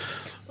 and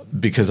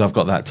because I've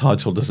got that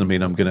title doesn't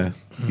mean I'm going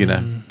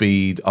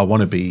to, I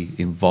want to be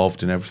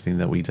involved in everything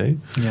that we do.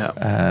 Yeah.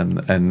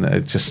 And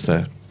it's just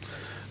a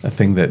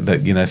thing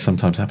that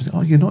sometimes happens.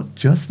 Oh, you're not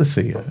just the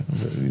CEO.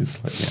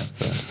 It's like, yeah.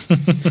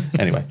 So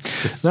anyway.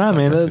 No,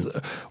 man.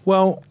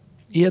 Well,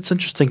 yeah, it's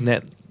interesting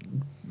that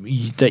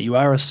you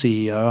are a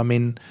CEO. I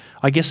mean,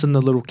 I guess in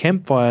the little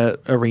campfire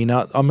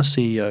arena, I'm a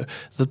CEO.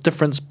 The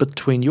difference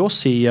between your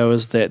CEO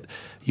is that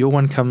your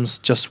one comes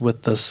just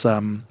with this.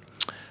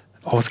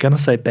 I was going to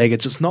say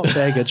baggage. It's not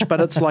baggage,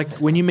 but it's like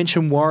when you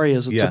mention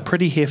Warriors, it's a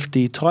pretty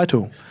hefty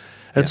title.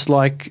 It's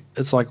like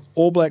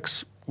All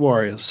Blacks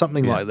Warriors,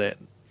 something like that,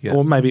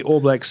 or maybe All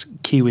Blacks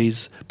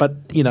Kiwis. But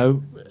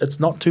it's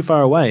not too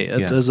far away.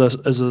 It is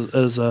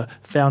a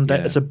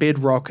foundation. It's a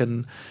bedrock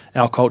in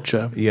our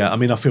culture. Yeah, I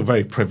mean, I feel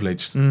very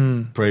privileged,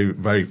 very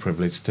very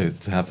privileged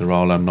to have the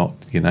role. I'm not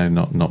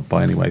not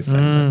by any way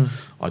saying that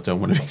I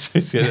don't want to be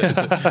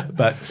associated,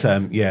 but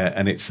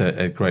and it's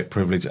a great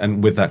privilege,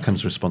 and with that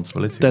comes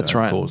responsibility. That's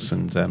right, of course,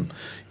 and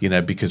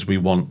because we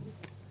want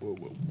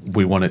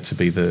it to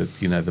be the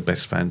the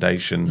best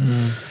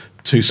foundation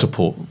to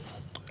support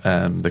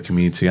the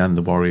community and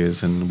the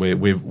Warriors, and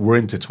we're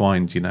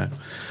intertwined.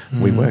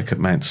 We work at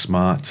Mount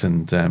Smart,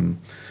 and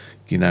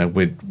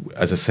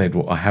as I said,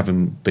 I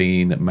haven't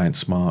been at Mount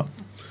Smart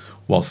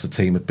whilst the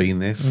team have been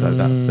there. So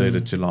that 3rd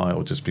of July,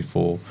 or just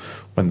before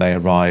when they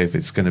arrive,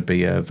 it's going to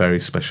be a very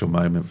special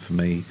moment for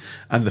me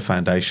and the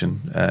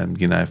foundation.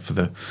 For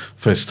the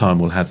first time,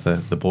 we'll have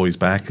the boys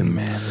back, and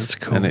man, that's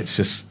cool. And it's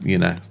just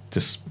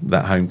just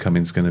that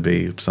homecoming is going to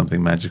be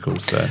something magical.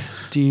 So,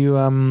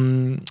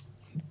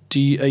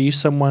 are you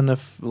someone,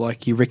 if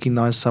like you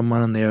recognise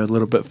someone and they're a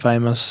little bit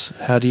famous,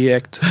 how do you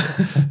act?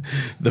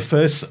 the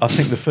first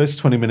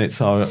 20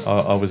 minutes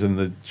I was in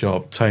the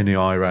job, Tony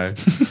Iro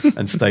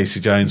and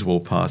Stacey Jones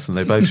walked past, and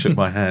they both shook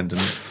my hand,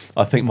 and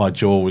I think my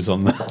jaw was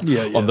on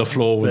the on the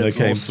floor when they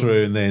came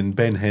through. And then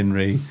Ben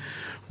Henry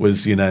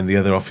was in the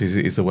other office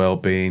is the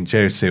Wellbeing,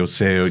 Jerry Seal,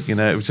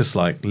 it was just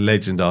like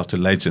legend after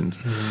legend.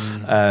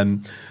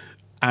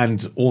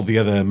 And all the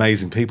other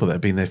amazing people that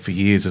have been there for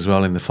years as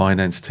well in the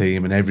finance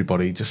team, and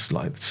everybody, just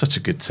like such a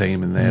good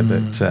team in there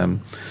that,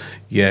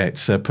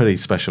 it's a pretty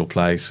special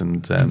place.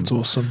 And it's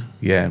awesome.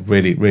 Yeah,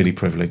 really, really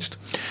privileged.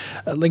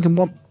 Lincoln,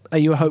 what are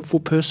you a hopeful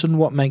person?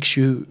 What makes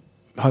you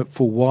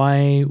hopeful?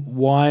 Why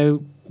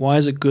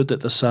is it good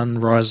that the sun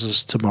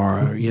rises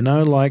tomorrow?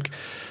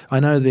 I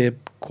know they're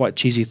quite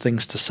cheesy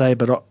things to say,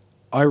 but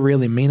I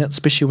really mean it,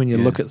 especially when you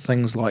look at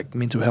things like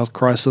mental health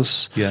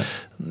crisis. Yeah,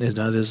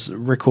 there's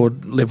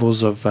record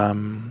levels of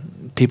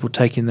people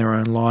taking their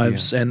own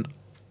lives, and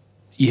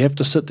you have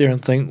to sit there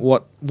and think,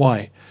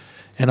 why?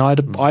 And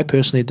I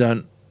personally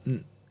don't,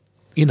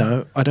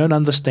 I don't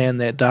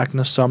understand that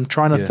darkness. So I'm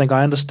trying to think.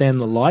 I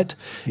understand the light,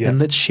 and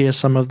let's share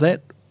some of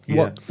that.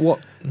 Yeah. What?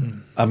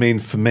 I mean,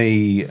 for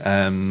me,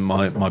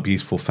 my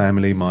beautiful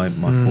family, my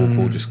 4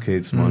 gorgeous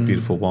kids, my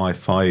beautiful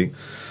wife,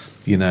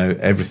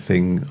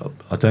 everything.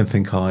 I don't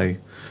think I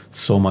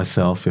saw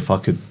myself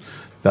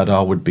that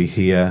I would be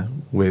here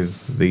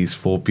with these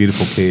 4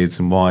 beautiful kids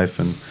and wife,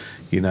 and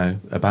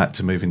about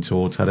to move into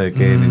Ortada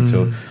again,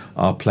 into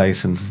our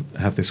place, and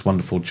have this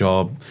wonderful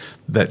job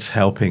that's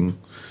helping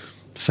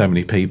so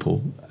many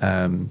people.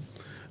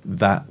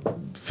 That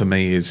for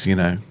me is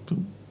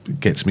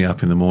gets me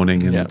up in the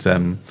morning,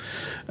 and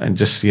and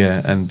just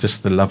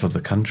the love of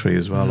the country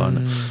as well.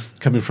 And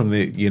coming from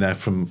the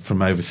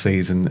from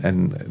overseas,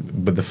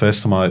 but the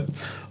first time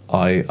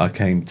I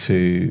came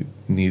to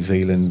New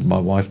Zealand, my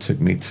wife took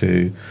me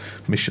to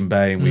Mission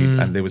Bay,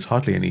 and there was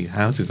hardly any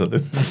houses at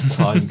the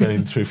time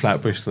going through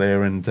Flatbush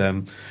there, and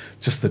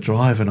just the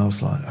drive, and I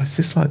was like, is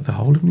this like the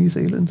whole of New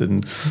Zealand?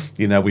 And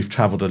we've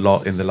travelled a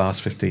lot in the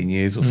last 15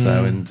 years or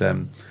so, and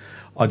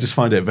I just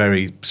find it a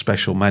very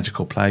special,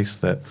 magical place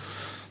that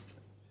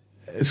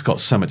it's got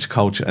so much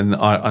culture, and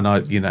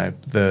I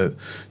the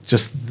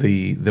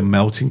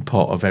melting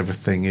pot of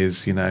everything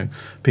is,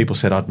 people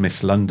said I'd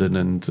miss London,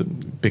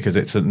 and because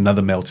it's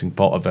another melting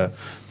pot of a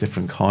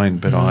different kind,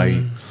 but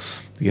I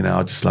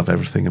just love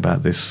everything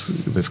about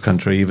this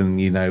country. Even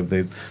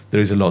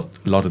there is a lot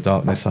of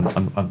darkness,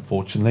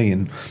 unfortunately,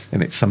 and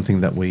it's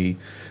something that we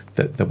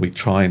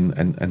try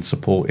and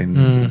support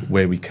in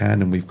where we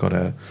can, and we've got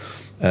a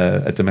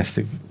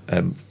domestic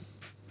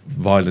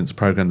violence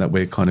program that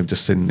we're kind of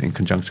just in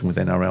conjunction with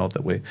NRL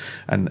that we're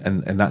and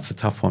that's a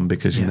tough one,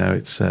 because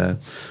it's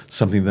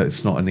something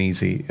that's not an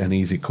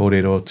easy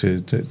corridor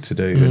to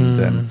do,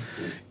 and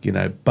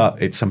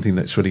but it's something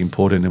that's really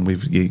important, and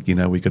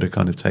we've got to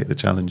kind of take the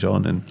challenge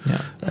on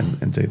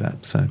and do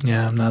that. So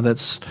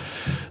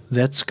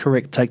that's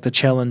correct. Take the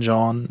challenge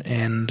on,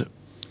 and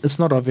it's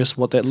not obvious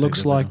what that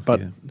looks like,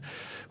 but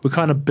we're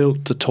kind of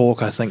built to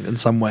talk, I think, in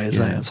some ways.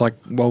 Yeah. It's like,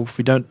 well, if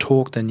we don't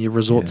talk, then you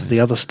resort to the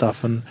other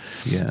stuff. And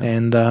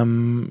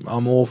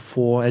I'm all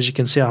for, as you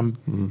can see,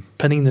 I'm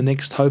pinning the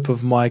next hope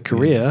of my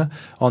career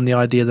on the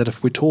idea that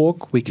if we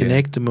talk, we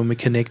connect, and when we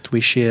connect,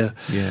 we share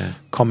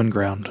common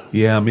ground.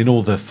 Yeah, I mean,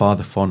 all the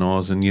Father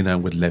Fonos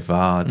and, with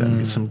Levard,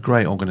 there's some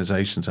great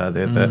organisations out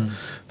there that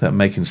are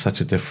making such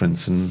a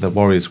difference. And the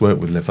Warriors work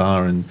with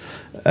Levard, and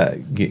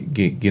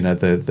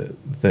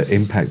the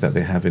impact that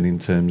they're having in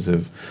terms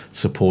of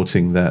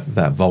supporting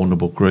that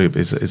vulnerable group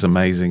is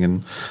amazing.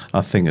 And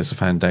I think as a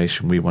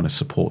foundation, we want to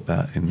support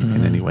that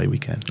in any way we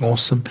can.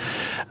 Awesome.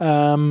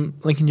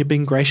 Lincoln, you've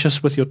been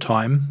gracious with your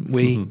time.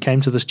 We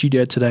came to the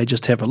studio today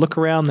just to have a look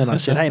around. Then I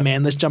said, hey,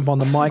 man, let's jump on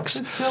the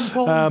mics.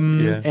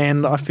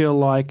 And I feel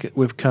like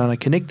we've kind of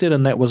connected,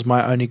 and that was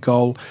my only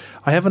goal.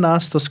 I haven't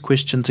asked this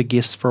question to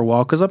guests for a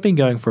while because I've been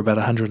going for about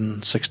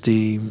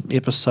 160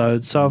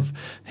 episodes. So I've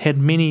had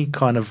many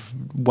kind of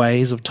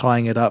ways of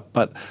tying it up,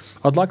 but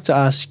I'd like to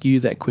ask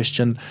you that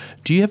question.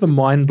 Do you have a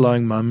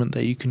mind-blowing moment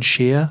that you can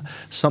share?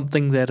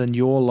 Something that in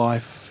your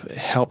life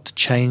helped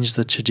change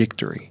the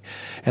trajectory?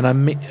 And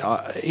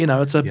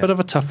it's a bit of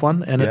a tough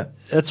one, and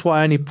that's why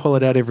I only pull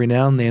it out every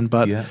now and then.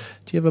 But do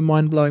you have a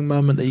mind-blowing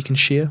moment that you can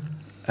share?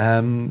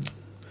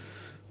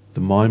 The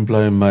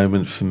mind-blowing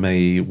moment for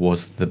me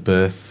was the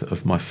birth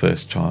of my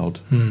first child.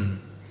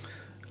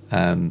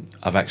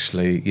 I've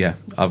actually,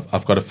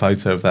 I've got a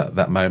photo of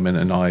that moment,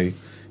 and I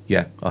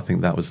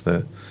think that was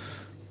the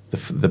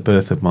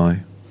birth of my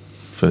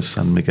first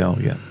son, Miguel.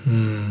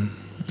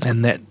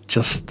 And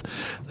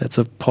that's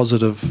a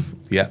positive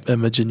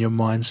image in your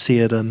mind. See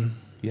it in.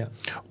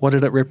 What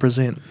did it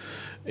represent?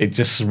 It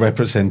just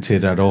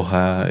represented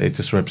Aroha. It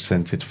just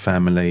represented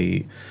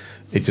family.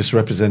 It just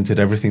represented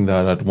everything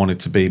that I'd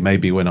wanted to be.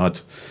 Maybe when I'd,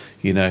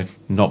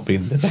 not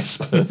been the best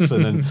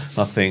person, and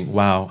I think,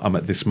 wow, I'm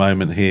at this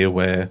moment here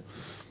where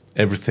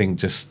everything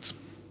just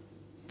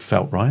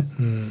felt right.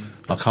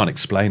 I can't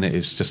explain it.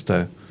 It's just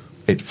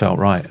it felt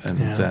right, and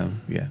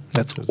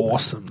that's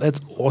awesome. That's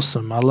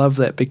awesome. I love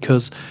that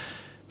because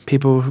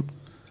people,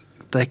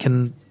 I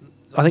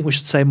think we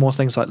should say more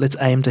things like, let's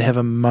aim to have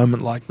a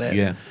moment like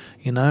that.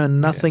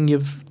 And nothing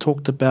you've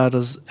talked about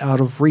is out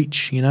of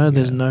reach.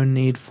 There's no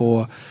need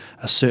for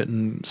a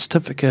certain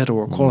certificate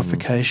or a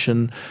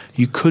qualification.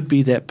 You could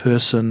be that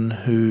person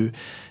who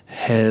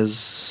has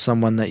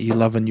someone that you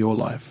love in your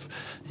life.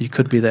 You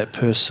could be that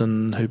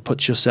person who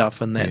puts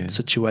yourself in that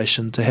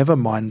situation to have a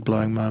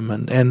mind-blowing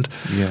moment,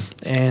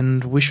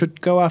 and we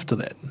should go after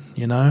that,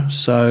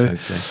 So,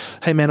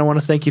 hey, man, I want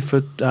to thank you for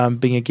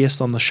being a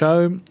guest on the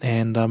show,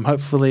 and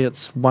hopefully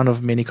it's one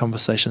of many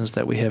conversations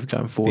that we have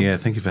going forward. Yeah,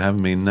 thank you for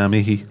having me,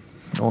 Namihi.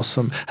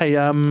 Awesome. Hey,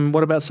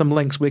 what about some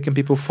links? Where can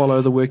people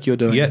follow the work you're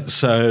doing? Yeah,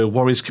 so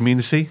Warriors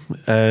Community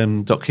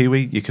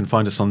 .kiwi. You can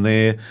find us on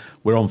there.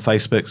 We're on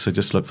Facebook, so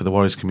just look for the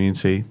Warriors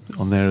Community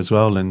on there as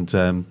well. And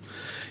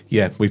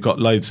we've got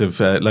loads of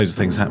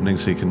things happening,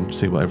 so you can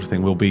see what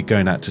everything. We'll be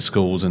going out to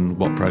schools and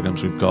what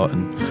programs we've got,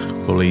 and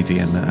we'll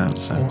EDM that out.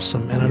 So.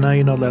 Awesome. And I know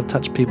you're not allowed to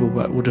touch people,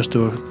 but we'll just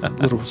do a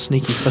little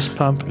sneaky fist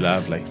pump.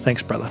 Lovely.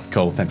 Thanks, brother.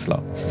 Cool. Thanks a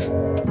lot.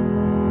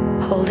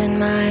 Holding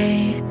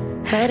my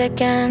head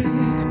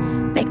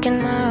again,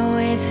 making my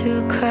way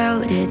through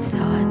crowded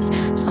thoughts.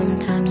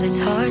 Sometimes it's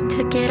hard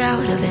to get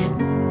out of it.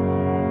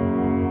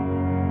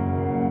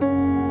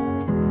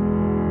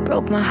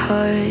 Broke my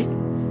heart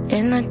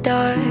in the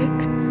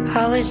dark.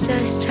 I was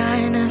just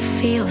trying to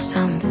feel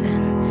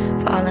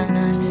something, falling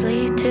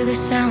asleep to the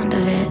sound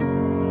of it.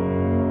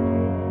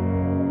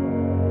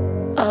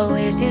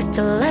 Always used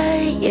to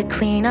let you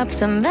clean up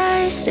the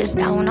messes,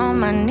 down on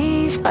my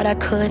knees, thought I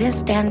couldn't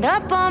stand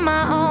up on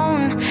my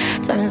own.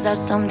 Turns out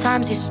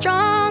sometimes you're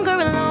stronger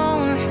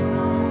alone.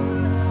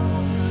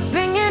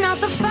 Bringing out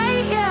the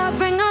fight,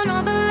 bring on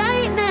all the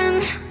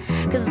lightning.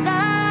 'Cause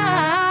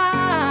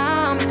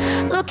I'm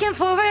looking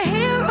for a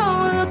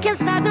hero, look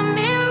inside the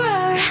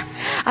mirror.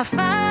 I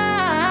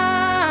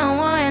found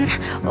one,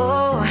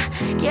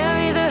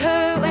 carry the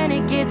hurt when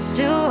it gets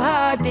too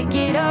hard. Pick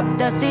it up,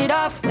 dust it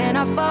off. When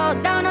I fall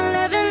down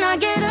 11, I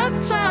get up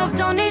 12.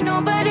 Don't need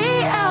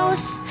nobody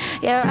else.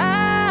 Yeah,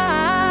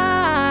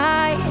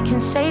 I can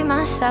save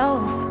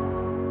myself.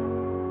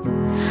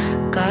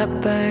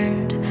 Got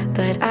burned,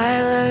 but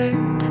I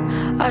learned.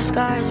 Our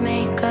scars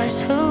make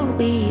us who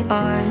we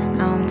are.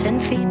 Now I'm 10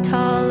 feet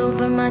tall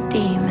over my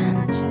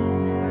demons.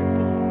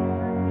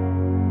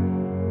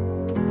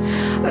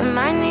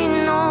 Remind me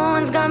no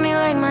one's got me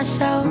like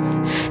myself.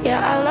 Yeah,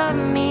 I love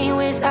me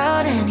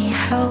without any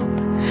help.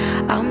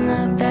 I'm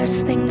the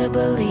best thing to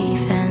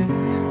believe in.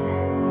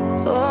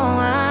 So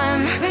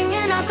I'm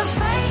bringing out the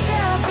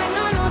fight, bring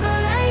on all the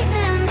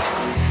lightning.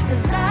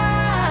 'Cause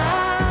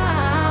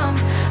I'm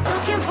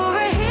looking for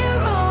a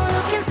hero,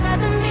 look inside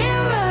the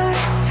mirror.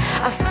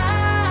 I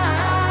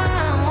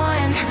found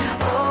one,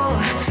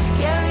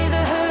 carry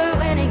the hurt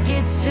when it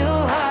gets too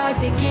hard.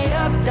 Pick it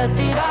up, dust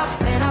it off.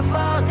 When I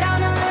fall down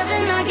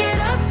 11, I get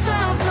up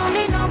 12. Don't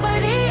need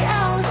nobody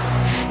else.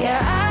 Yeah,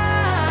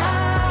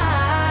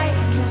 I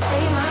can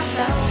save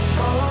myself.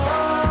 Oh,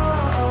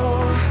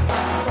 oh,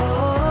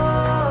 oh.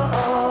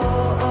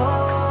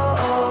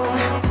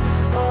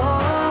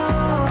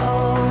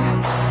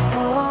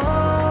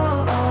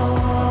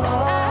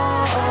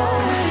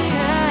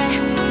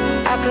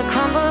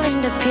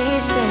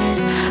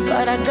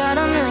 but I got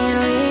a million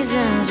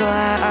reasons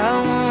why I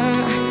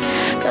won't.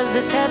 'Cause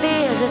this heavy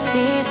is a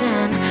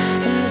season,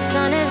 and the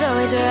sun is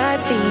always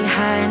right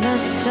behind the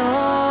storm.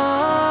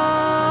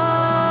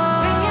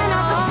 Bringing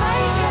out the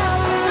fight, yeah,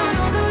 bring on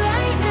all the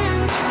lightning.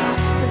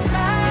 'Cause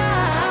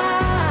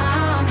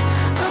I'm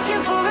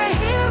looking for a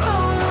hero,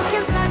 look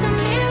inside the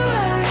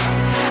mirror.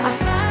 I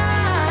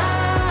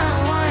found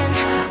one,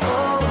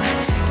 oh,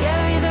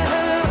 carry the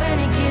hurt when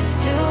it gets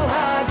too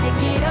hard. Pick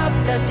it up,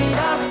 dust it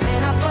off,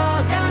 and I fall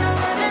down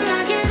 11,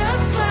 I get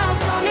up 12,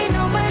 don't need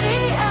nobody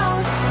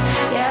else.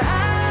 Yeah,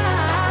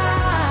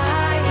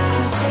 I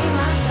can save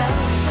myself.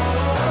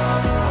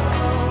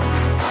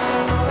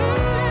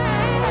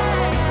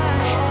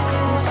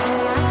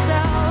 Save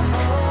myself,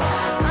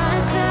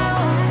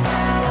 myself.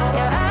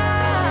 Yeah,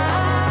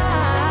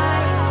 I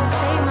can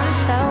save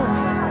myself.